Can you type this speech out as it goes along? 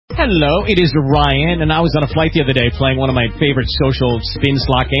Hello, it is Ryan, and I was on a flight the other day playing one of my favorite social spin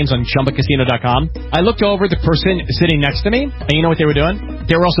slot games on ChumbaCasino.com. I looked over at the person sitting next to me, and you know what they were doing?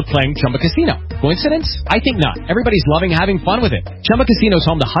 They were also playing Chumba Casino. Coincidence? I think not. Everybody's loving having fun with it. Chumba Casino is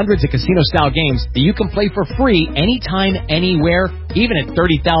home to hundreds of casino-style games that you can play for free anytime, anywhere, even at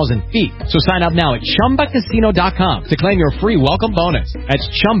 30,000 feet. So sign up now at ChumbaCasino.com to claim your free welcome bonus. That's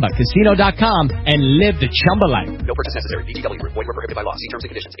ChumbaCasino.com and live the Chumba life. No purchase necessary. VGW. Void where prohibited by law. See terms and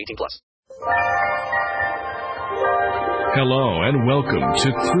conditions. 18+. Hello and welcome to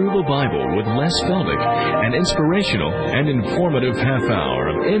Through the Bible with Les Feldick, an inspirational and informative half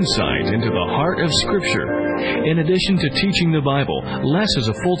hour of insight into the heart of Scripture. In addition to teaching the Bible, Les is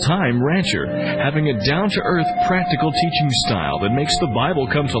a full-time rancher, having a down-to-earth, practical teaching style that makes the Bible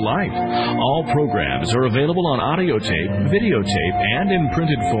come to life. All programs are available on audio tape, videotape, and in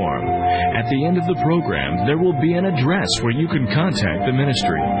printed form. At the end of the program, there will be an address where you can contact the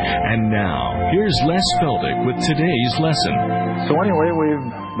ministry. And now, here's Les Feldick with today's lesson. So anyway, we've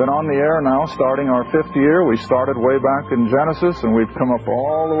been on the air now starting our 5th year. We started way back in Genesis, and we've come up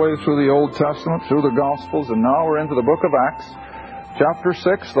all the way through the Old Testament, through the Gospels, and now we're into the book of Acts. Chapter 6,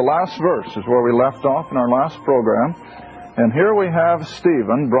 the last verse, is where we left off in our last program. And here we have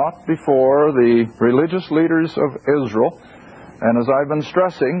Stephen brought before the religious leaders of Israel. And as I've been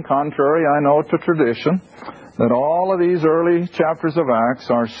stressing, contrary, I know, to tradition, that all of these early chapters of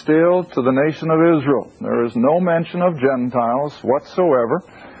Acts are still to the nation of Israel. There is no mention of Gentiles whatsoever.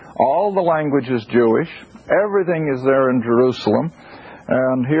 All the language is Jewish. Everything is there in Jerusalem.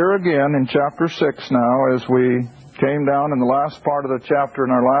 And here again in chapter 6 now, as we came down in the last part of the chapter in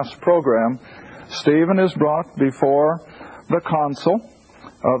our last program, Stephen is brought before the council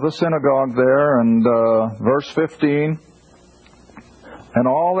of the synagogue there, and verse 15, and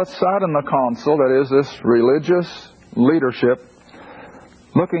all that sat in the council, that is, this religious leadership,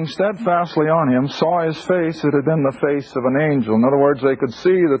 looking steadfastly on him, saw his face. It had been the face of an angel. In other words, they could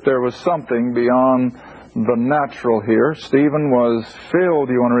see that there was something beyond the natural here. Stephen was filled,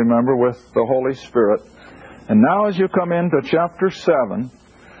 you want to remember, with the Holy Spirit. And now as you come into chapter 7,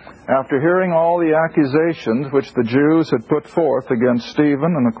 after hearing all the accusations which the Jews had put forth against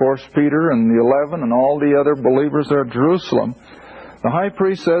Stephen, and of course Peter and the 11 and all the other believers there at Jerusalem, the high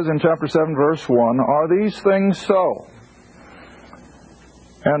priest says in chapter 7, verse 1, "Are these things so?"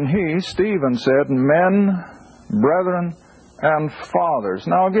 And he, Stephen, said, "Men, brethren, and fathers."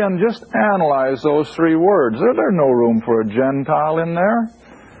 Now again, just analyze those three words. There's no room for a Gentile in there.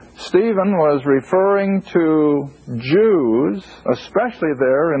 Stephen was referring to Jews, especially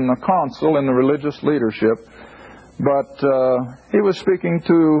there in the council, in the religious leadership, but he was speaking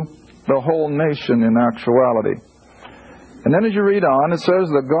to the whole nation in actuality. And then as you read on, it says,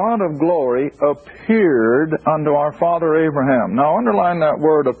 "The God of glory appeared unto our father Abraham." Now underline that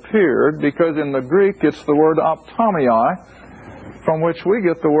word appeared, because in the Greek it's the word optomai, from which we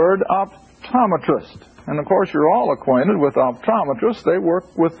get the word optometrist. And of course you're all acquainted with optometrists. They work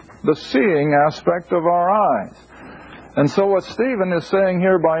with the seeing aspect of our eyes. And so what Stephen is saying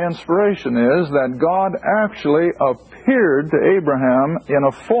here by inspiration is that God actually appeared to Abraham in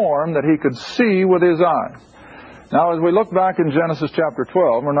a form that he could see with his eyes. Now, as we look back in Genesis chapter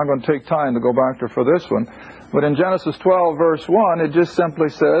 12, we're not going to take time to go back there for this one, but in Genesis 12, verse 1, it just simply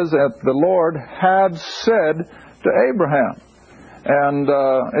says that the Lord had said to Abraham. And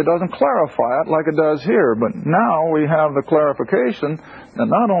it doesn't clarify it like it does here, but now we have the clarification that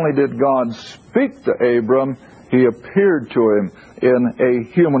not only did God speak to Abram, he appeared to him in a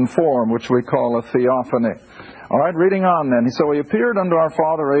human form, which we call a theophany. All right, reading on then. So he appeared unto our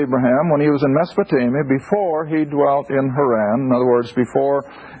father Abraham when he was in Mesopotamia, before he dwelt in Haran. In other words, before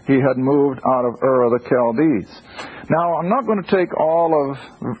he had moved out of Ur of the Chaldees. Now, I'm not going to take all of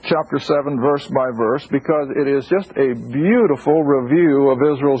chapter 7 verse by verse, because it is just a beautiful review of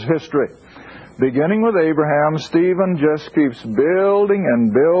Israel's history. Beginning with Abraham, Stephen just keeps building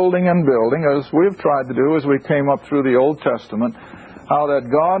and building and building, as we've tried to do as we came up through the Old Testament, how that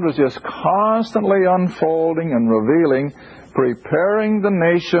God was just constantly unfolding and revealing, preparing the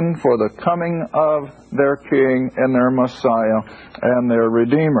nation for the coming of their King and their Messiah and their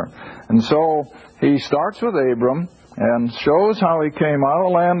Redeemer. And so he starts with Abram and shows how he came out of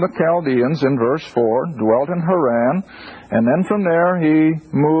the land of the Chaldeans in verse 4, dwelt in Haran, and then from there he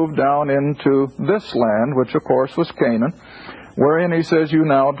moved down into this land, which of course was Canaan, wherein he says, "You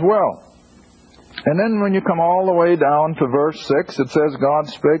now dwell." And then when you come all the way down to verse 6, it says, "God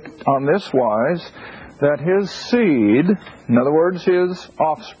spake on this wise, that his seed," in other words, his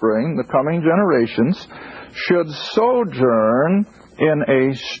offspring, the coming generations, "should sojourn in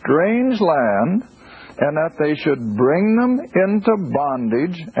a strange land, and that they should bring them into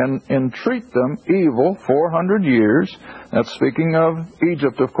bondage and entreat them evil 400 years. That's speaking of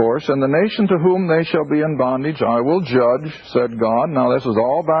Egypt, of course. And the nation to whom they shall be in bondage I will judge, said God. Now this is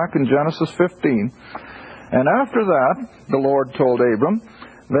all back in Genesis 15. And after that, the Lord told Abram,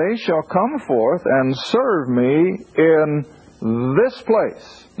 they shall come forth and serve me in this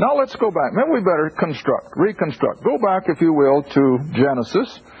place. Now let's go back. Maybe we better reconstruct. Go back, if you will, to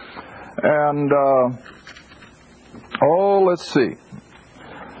Genesis. And, let's see.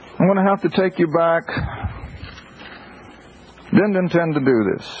 I'm going to have to take you back. Didn't intend to do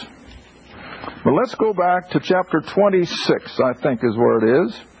this. But let's go back to chapter 26, I think is where it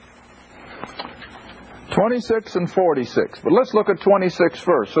is. 26 and 46. But let's look at 26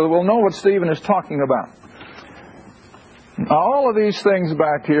 first, so that we'll know what Stephen is talking about. Now, all of these things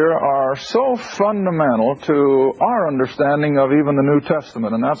back here are so fundamental to our understanding of even the New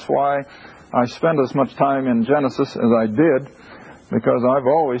Testament, and that's why I spend as much time in Genesis as I did, because I've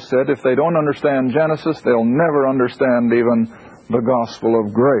always said if they don't understand Genesis, they'll never understand even the gospel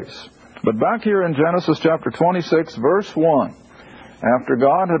of grace. But back here in Genesis chapter 26, verse 1, after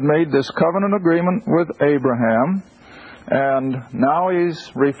God had made this covenant agreement with Abraham, and now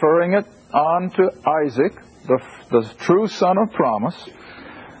he's referring it on to Isaac, the true son of promise.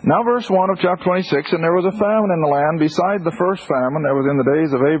 Now verse 1 of chapter 26, and there was a famine in the land beside the first famine that was in the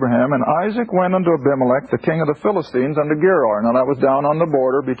days of Abraham, and Isaac went unto Abimelech, the king of the Philistines, unto Gerar. Now that was down on the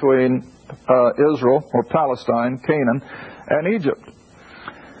border between Israel, or Palestine, Canaan, and Egypt.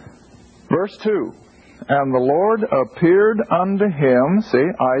 Verse 2, and the Lord appeared unto him, see,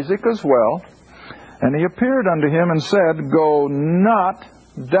 Isaac as well, and he appeared unto him and said, go not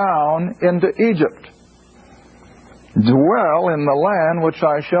down into Egypt. Dwell in the land which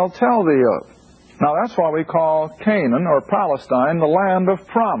I shall tell thee of. Now that's why we call Canaan, or Palestine, the land of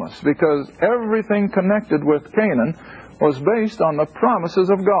promise, because everything connected with Canaan was based on the promises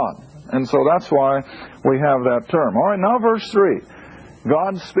of God. And so that's why we have that term. All right, now verse 3.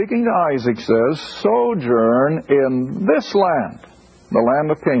 God speaking to Isaac says, sojourn in this land, the land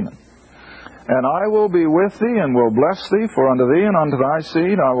of Canaan. And I will be with thee, and will bless thee, for unto thee and unto thy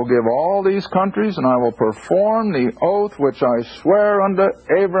seed I will give all these countries, and I will perform the oath which I swear unto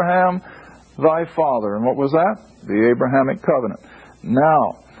Abraham thy father. And what was that? The Abrahamic covenant.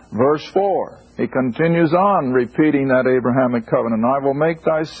 Now, verse 4, he continues on repeating that Abrahamic covenant. I will make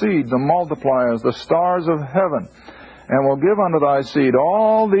thy seed to multiply as the stars of heaven, and will give unto thy seed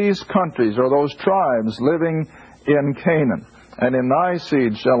all these countries, or those tribes living in Canaan. And in thy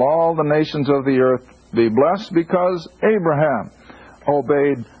seed shall all the nations of the earth be blessed, because Abraham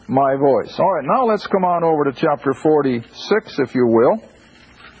obeyed my voice. All right, now let's come on over to chapter 46, if you will.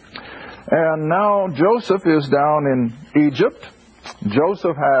 And now Joseph is down in Egypt.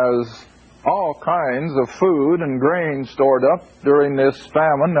 Joseph has all kinds of food and grain stored up during this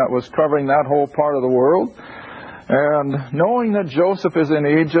famine that was covering that whole part of the world. And knowing that Joseph is in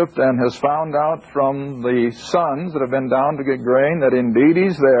Egypt and has found out from the sons that have been down to get grain that indeed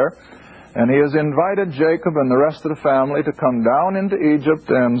he's there, and he has invited Jacob and the rest of the family to come down into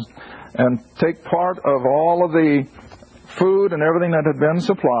Egypt and take part of all of the food and everything that had been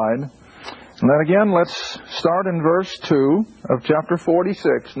supplied. And then again, let's start in verse 2 of chapter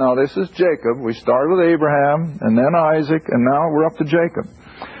 46. Now this is Jacob. We started with Abraham, and then Isaac, and now we're up to Jacob.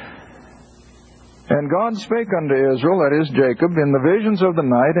 And God spake unto Israel, that is Jacob, in the visions of the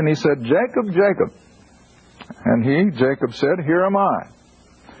night, and he said, Jacob, Jacob. And he, Jacob, said, Here am I.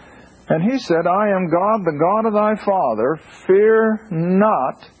 And he said, I am God, the God of thy father. Fear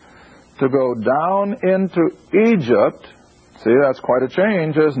not to go down into Egypt. See, that's quite a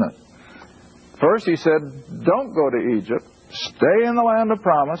change, isn't it? First he said, don't go to Egypt. Stay in the land of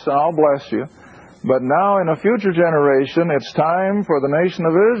promise, and I'll bless you. But now in a future generation, it's time for the nation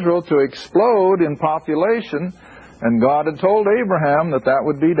of Israel to explode in population. And God had told Abraham that that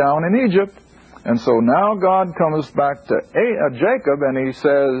would be down in Egypt. And so now God comes back to Jacob and he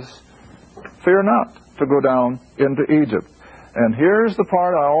says, fear not to go down into Egypt. And here's the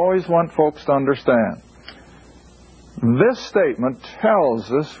part I always want folks to understand. This statement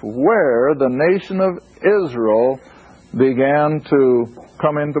tells us where the nation of Israel began to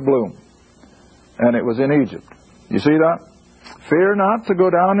come into bloom. And it was in Egypt. You see that? Fear not to go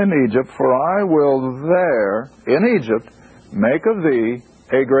down in Egypt, for I will there, in Egypt, make of thee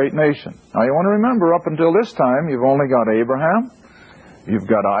a great nation. Now you want to remember, up until this time, you've only got Abraham, you've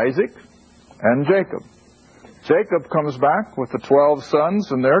got Isaac, and Jacob. Jacob comes back with the 12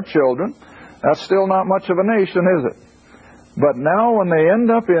 sons and their children. That's still not much of a nation, is it? But now when they end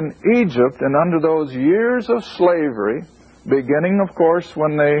up in Egypt and under those years of slavery, beginning, of course,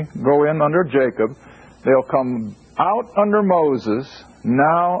 when they go in under Jacob, They'll come out under Moses,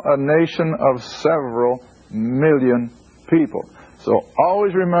 now a nation of several million people. So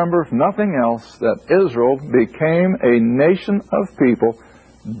always remember, if nothing else, that Israel became a nation of people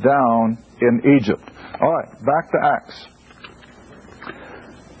down in Egypt. All right, back to Acts.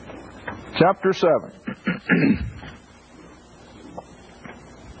 Chapter 7.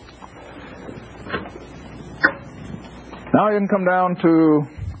 Now you can come down to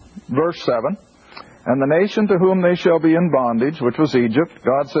verse 7. And the nation to whom they shall be in bondage, which was Egypt,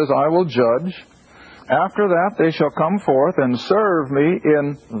 God says, I will judge. After that they shall come forth and serve me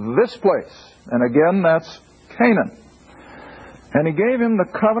in this place. And again, that's Canaan. And he gave him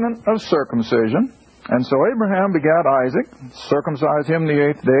the covenant of circumcision. And so Abraham begat Isaac, circumcised him the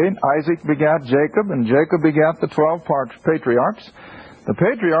 8th day. Isaac begat Jacob, and Jacob begat the 12 patriarchs. The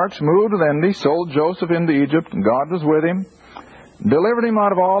patriarchs moved with envy, sold Joseph into Egypt, and God was with him, delivered him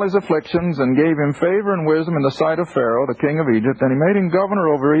out of all his afflictions, and gave him favor and wisdom in the sight of Pharaoh, the king of Egypt, and he made him governor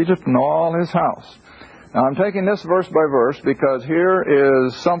over Egypt and all his house. Now, I'm taking this verse by verse because here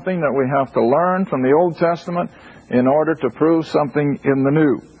is something that we have to learn from the Old Testament in order to prove something in the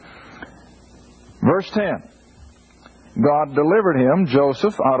New. Verse 10. God delivered him,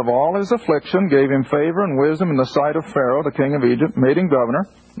 Joseph, out of all his affliction, gave him favor and wisdom in the sight of Pharaoh, the king of Egypt, made him governor.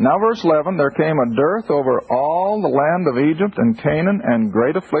 Now verse 11, there came a dearth over all the land of Egypt and Canaan, and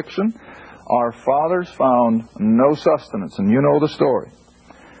great affliction. Our fathers found no sustenance, and you know the story.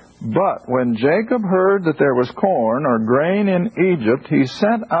 But when Jacob heard that there was corn or grain in Egypt, he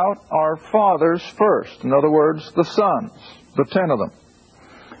sent out our fathers first. In other words, the sons, the 10 of them.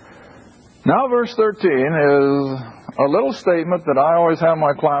 Now verse 13 is a little statement that I always have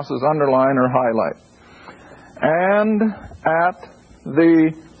my classes underline or highlight. And at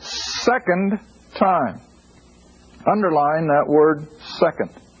the second time. Underline that word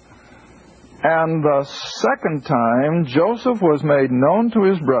second. And the second time Joseph was made known to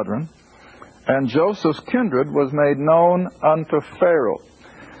his brethren, and Joseph's kindred was made known unto Pharaoh.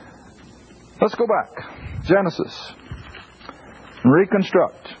 Let's go back. Genesis.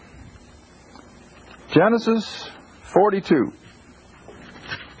 Reconstruct. Genesis 42.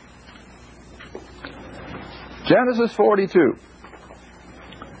 Genesis 42.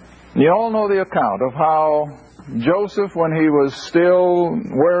 You all know the account of how Joseph, when he was still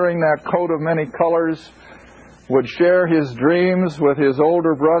wearing that coat of many colors, would share his dreams with his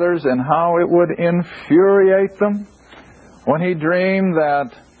older brothers, and how it would infuriate them when he dreamed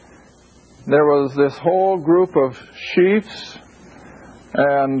that there was this whole group of chiefs,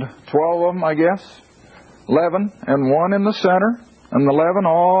 and 12 of them, I guess, 11, and one in the center, and the 11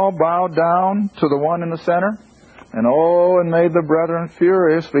 all bowed down to the one in the center, and made the brethren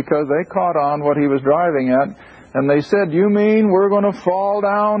furious because they caught on what he was driving at. And they said, you mean we're going to fall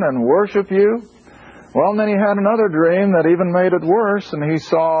down and worship you? Well, and then he had another dream that even made it worse, and he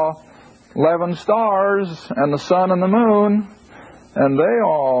saw 11 stars and the sun and the moon, and they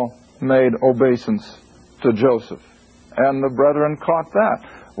all made obeisance to Joseph. And the brethren caught that.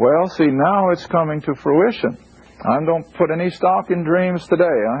 Well, see, now it's coming to fruition. I don't put any stock in dreams today.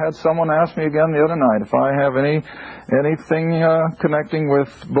 I had someone ask me again the other night if I have anything connecting with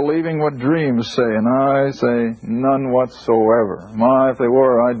believing what dreams say, and I say none whatsoever. If they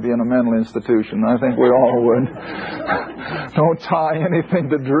were, I'd be in a mental institution. I think we all would. Don't tie anything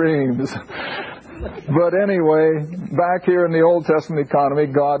to dreams. But anyway, back here in the Old Testament economy,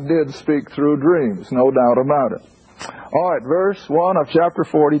 God did speak through dreams, no doubt about it. All right, verse 1 of chapter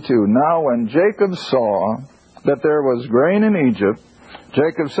 42. Now when Jacob saw that there was grain in Egypt,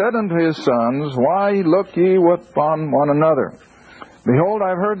 Jacob said unto his sons, why look ye upon one another? Behold,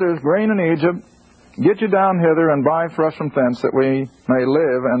 I've heard there's grain in Egypt. Get you down hither and buy for us from thence, that we may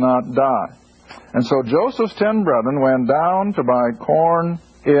live and not die. And so Joseph's 10 brethren went down to buy corn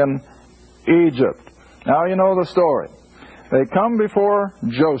in Egypt. Now you know the story. They come before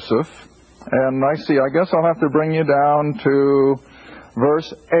Joseph, and I guess I'll have to bring you down to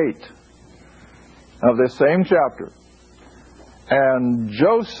verse 8 of this same chapter. And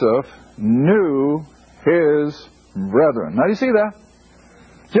Joseph knew his brethren. Now you see that?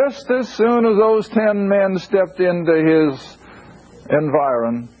 Just as soon as those 10 men stepped into his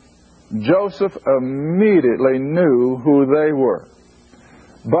environ, Joseph immediately knew who they were.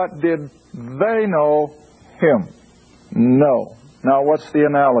 But did they know him? No. Now what's the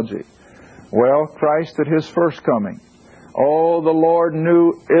analogy? Well, Christ at his first coming. Oh, the Lord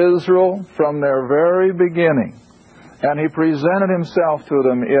knew Israel from their very beginning, and he presented himself to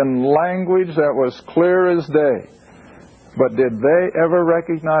them in language that was clear as day. But did they ever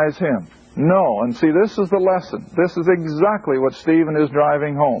recognize him? No. And see, this is the lesson. This is exactly what Stephen is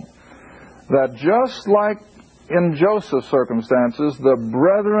driving home. that just like in Joseph's circumstances, the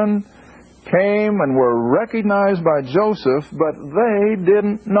brethren came and were recognized by Joseph, but they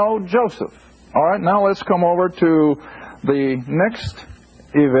didn't know Joseph. All right, now let's come over to the next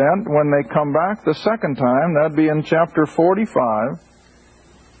event when they come back the second time. That'd be in chapter 45.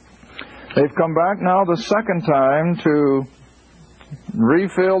 They've come back now the second time to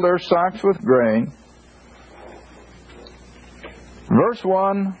refill their sacks with grain. Verse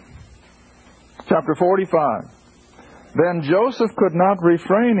 1, chapter 45. Then Joseph could not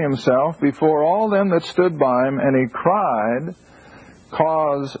refrain himself before all them that stood by him, and he cried,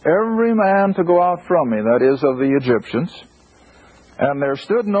 Cause every man to go out from me, that is, of the Egyptians. And there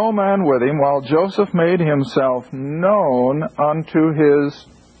stood no man with him, while Joseph made himself known unto his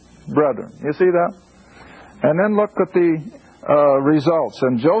brethren. You see that? And then look at the results.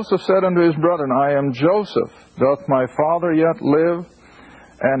 And Joseph said unto his brethren, I am Joseph. Doth my father yet live?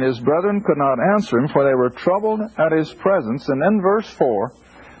 And his brethren could not answer him, for they were troubled at his presence. And then verse 4,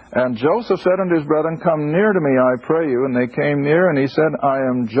 And Joseph said unto his brethren, Come near to me, I pray you. And they came near, and he said, I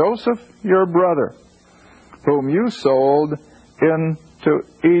am Joseph, your brother, whom you sold into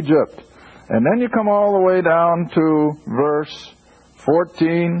Egypt. And then you come all the way down to verse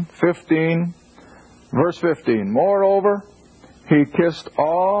 14, 15. Verse 15, Moreover, he kissed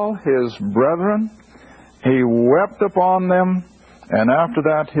all his brethren, he wept upon them, and after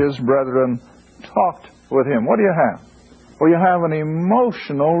that his brethren talked with him. What do you have? Well, you have an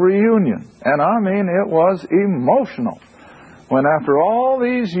emotional reunion. And I mean, it was emotional. When after all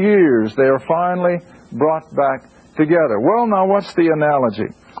these years, they are finally brought back together. Well, now what's the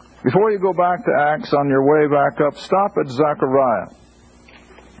analogy? Before you go back to Acts on your way back up, stop at Zechariah.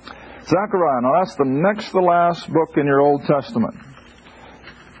 Zechariah, now that's the next to last book in your Old Testament.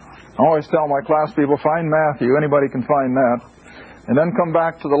 I always tell my class people, find Matthew. Anybody can find that. And then come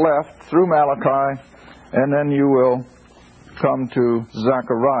back to the left through Malachi, and then you will come to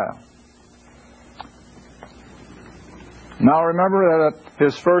Zechariah. Now remember that at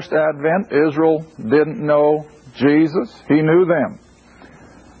his first advent, Israel didn't know Jesus. He knew them.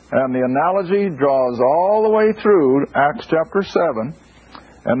 And the analogy draws all the way through Acts chapter 7.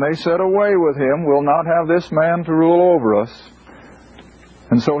 And they said, Away with him, we'll not have this man to rule over us.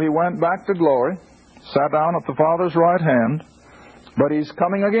 And so he went back to glory, sat down at the Father's right hand, but he's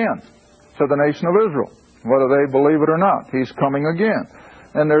coming again to the nation of Israel, whether they believe it or not. He's coming again.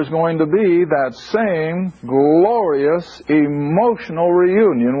 And there's going to be that same glorious, emotional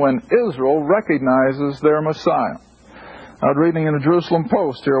reunion when Israel recognizes their Messiah. I was reading in the Jerusalem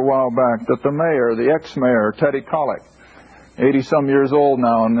Post here a while back that the mayor, the ex-mayor, Teddy Kollek, 80-some years old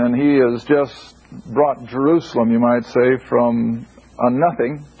now, and then he has just brought Jerusalem, you might say, from a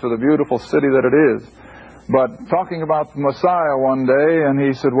nothing to the beautiful city that it is. But talking about the Messiah one day, and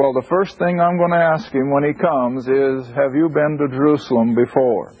he said, well, the first thing I'm going to ask him when he comes is, have you been to Jerusalem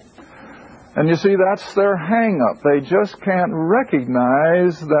before? And you see, that's their hang-up. They just can't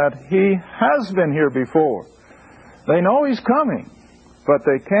recognize that he has been here before. They know he's coming, but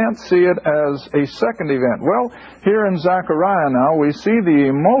they can't see it as a second event. Well, here in Zechariah now, we see the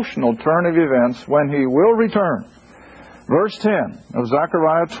emotional turn of events when he will return. Verse 10 of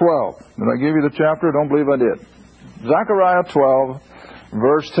Zechariah 12. Did I give you the chapter? Don't believe I did. Zechariah 12,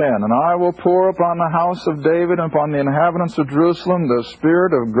 verse 10. And I will pour upon the house of David and upon the inhabitants of Jerusalem the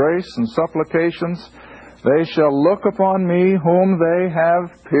spirit of grace and supplications. They shall look upon me whom they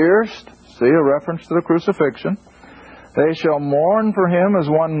have pierced. See, a reference to the crucifixion. They shall mourn for him as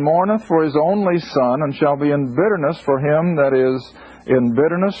one mourneth for his only son, and shall be in bitterness for him that is in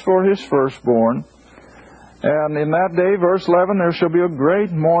bitterness for his firstborn. And in that day, verse 11, there shall be a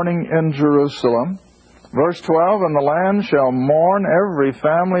great mourning in Jerusalem. Verse 12, and the land shall mourn every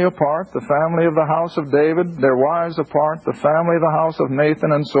family apart, the family of the house of David, their wives apart, the family of the house of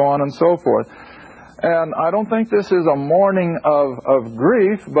Nathan, and so on and so forth. And I don't think this is a mourning of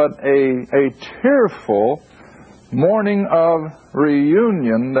grief, but a tearful mourning of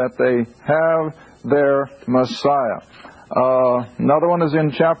reunion that they have their Messiah. Another one is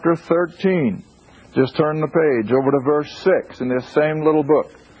in chapter 13. Just turn the page over to verse 6 in this same little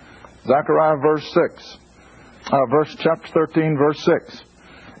book. Zechariah chapter 13, verse 6.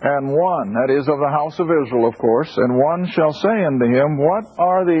 And one, that is of the house of Israel, of course, and one shall say unto him, What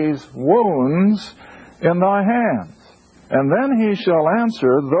are these wounds in thy hands? And then he shall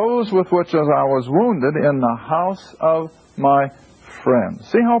answer, Those with which as I was wounded in the house of my friend.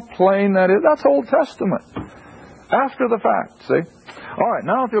 See how plain that is? That's Old Testament. After the fact, see? All right,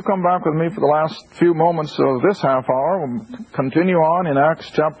 now if you'll come back with me for the last few moments of this half hour, we'll continue on in Acts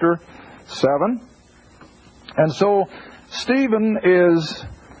chapter 7. And so Stephen is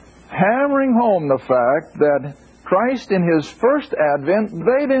hammering home the fact that Christ in His first advent,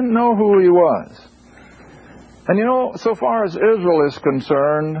 they didn't know who He was. And you know, so far as Israel is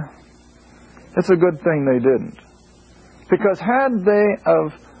concerned, it's a good thing they didn't. Because had they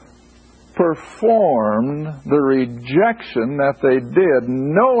have performed the rejection that they did,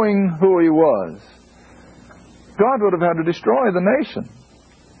 knowing who He was, God would have had to destroy the nation.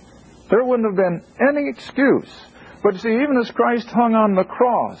 There wouldn't have been any excuse. But you see, even as Christ hung on the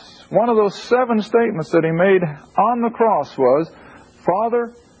cross, one of those 7 statements that He made on the cross was,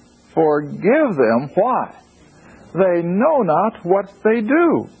 Father, forgive them. Why? They know not what they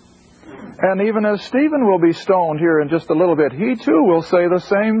do. And even as Stephen will be stoned here in just a little bit, he too will say the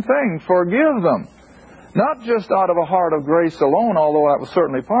same thing. Forgive them. Not just out of a heart of grace alone, although that was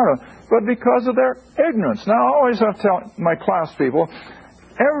certainly part of it, but because of their ignorance. Now, I always have to tell my class people,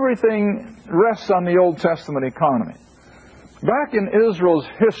 everything rests on the Old Testament economy. Back in Israel's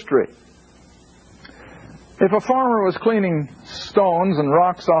history, if a farmer was cleaning stones and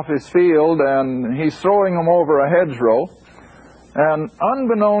rocks off his field and he's throwing them over a hedgerow, and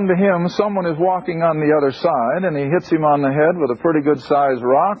unbeknown to him, someone is walking on the other side and he hits him on the head with a pretty good-sized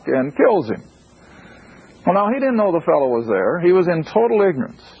rock and kills him. Well, now, he didn't know the fellow was there. He was in total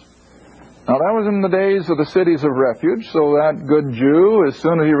ignorance. Now, that was in the days of the cities of refuge, so that good Jew, as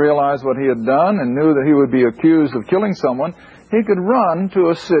soon as he realized what he had done and knew that he would be accused of killing someone, he could run to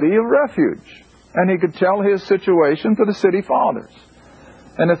a city of refuge, and he could tell his situation to the city fathers.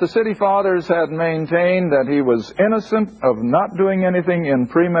 And if the city fathers had maintained that he was innocent of not doing anything in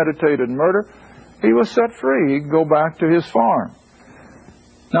premeditated murder, he was set free. He'd go back to his farm.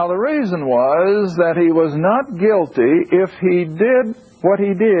 Now, the reason was that he was not guilty if he did what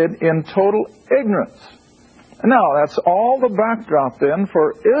he did in total ignorance. Now, that's all the backdrop then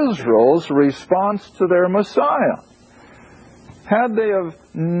for Israel's response to their Messiah. Had they have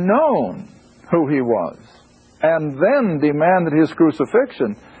known who He was and then demanded His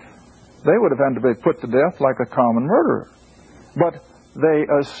crucifixion, they would have had to be put to death like a common murderer. But they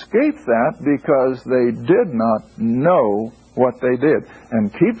escaped that because they did not know what they did.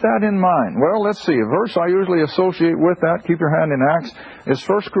 And keep that in mind. Well, let's see. A verse I usually associate with that, keep your hand in Acts, is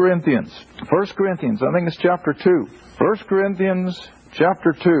 1 Corinthians. 1 Corinthians, I think it's chapter 2. 1 Corinthians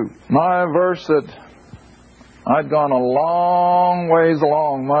chapter 2. My verse that I'd gone a long ways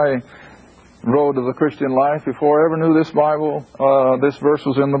along my road to the Christian life before I ever knew this Bible. This verse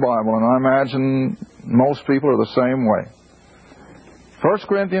was in the Bible, and I imagine most people are the same way. 1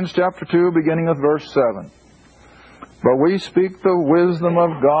 Corinthians chapter 2, beginning with verse 7. But we speak the wisdom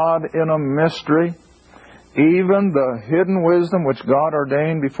of God in a mystery, even the hidden wisdom which God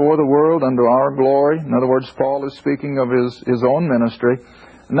ordained before the world unto our glory. In other words, Paul is speaking of his own ministry.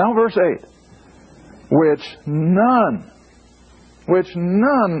 Now verse 8. Which none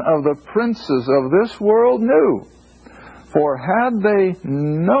of the princes of this world knew. For had they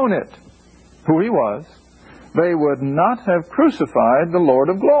known it, who He was, they would not have crucified the Lord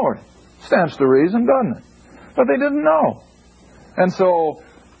of glory. Stands to reason, doesn't it? But they didn't know. And so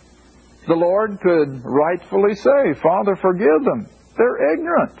the Lord could rightfully say, Father, forgive them. They're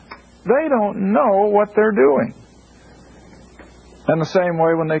ignorant. They don't know what they're doing. And the same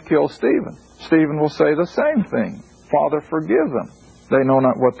way when they kill Stephen. Stephen will say the same thing. Father, forgive them. They know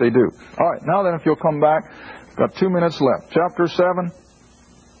not what they do. All right, now then, if you'll come back, got 2 minutes left. Chapter 7,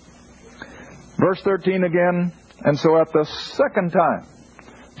 verse 13 again. And so at the second time,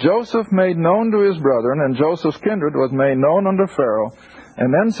 Joseph made known to his brethren, and Joseph's kindred was made known unto Pharaoh.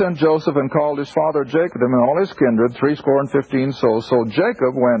 And then sent Joseph and called his father Jacob and all his kindred, 75 souls. So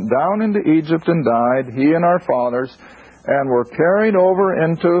Jacob went down into Egypt and died, he and our fathers, and were carried over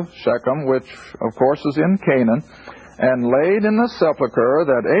into Shechem, which of course is in Canaan, and laid in the sepulchre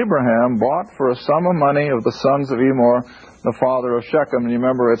that Abraham bought for a sum of money of the sons of Emor, the father of Shechem. And you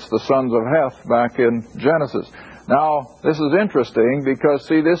remember it's the sons of Heth back in Genesis. Now, this is interesting because,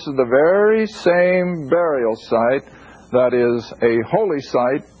 see, this is the very same burial site that is a holy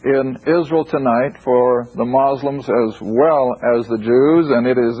site in Israel tonight for the Muslims as well as the Jews, and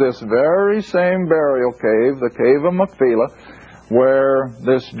it is this very same burial cave, the Cave of Machpelah, where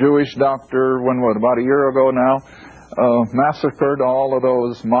this Jewish doctor, about a year ago now, massacred all of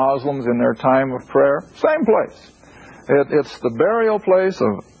those Muslims in their time of prayer. Same place. It's the burial place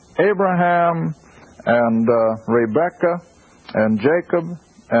of Abraham and Rebekah and Jacob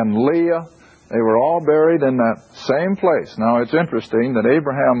and Leah. They were all buried in that same place. Now, it's interesting that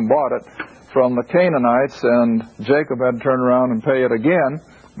Abraham bought it from the Canaanites and Jacob had to turn around and pay it again.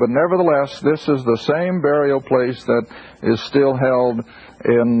 But nevertheless, this is the same burial place that is still held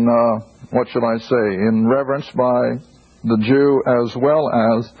in, in reverence by the Jew as well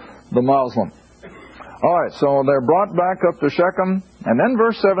as the Muslim. All right, so they're brought back up to Shechem. And then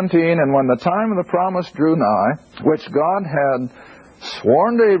verse 17, and when the time of the promise drew nigh, which God had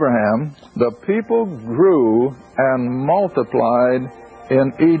sworn to Abraham, the people grew and multiplied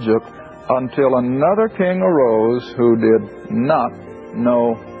in Egypt until another king arose who did not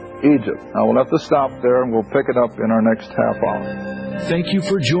know Egypt. Now we'll have to stop there and we'll pick it up in our next half hour. Thank you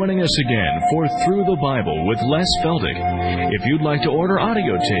for joining us again for Through the Bible with Les Feldick. If you'd like to order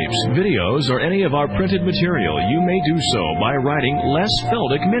audio tapes, videos, or any of our printed material, you may do so by writing Les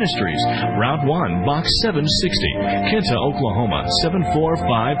Feldick Ministries, Route 1, Box 760, Kinta, Oklahoma,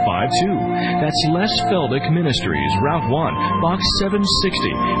 74552. That's Les Feldick Ministries, Route 1, Box 760,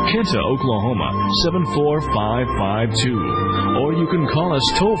 Kinta, Oklahoma, 74552. Or you can call us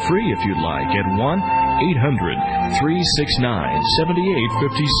toll-free if you'd like at 1-800-369-7856.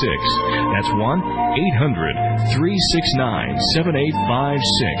 That's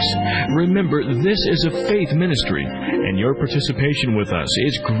 1-800-369-7856. Remember, this is a faith ministry, and your participation with us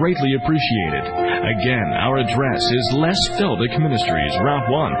is greatly appreciated. Again, our address is Les Feldick Ministries, Route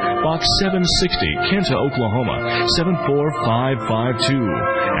 1, Box 760, Kinta, Oklahoma, 74552.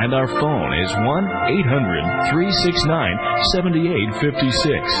 And our phone is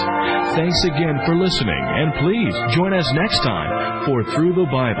 1-800-369-7856. Thanks again for listening, and please join us next time for Through the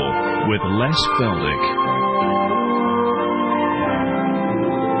Bible with Les Feldick.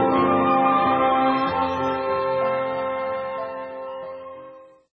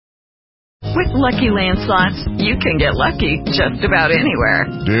 With Lucky Land Slots, you can get lucky just about anywhere.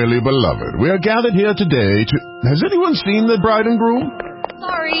 Dearly beloved, we are gathered here today to... Has anyone seen the bride and groom?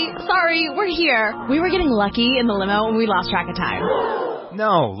 Sorry, we're here. We were getting lucky in the limo and we lost track of time.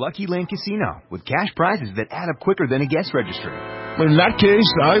 No, Lucky Land Casino, with cash prizes that add up quicker than a guest registry. In that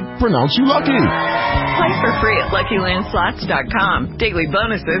case, I pronounce you lucky. Play for free at LuckyLandSlots.com. Daily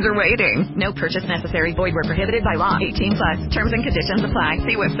bonuses are waiting. No purchase necessary. Void where prohibited by law. 18+. Terms and conditions apply.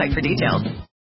 See website for details.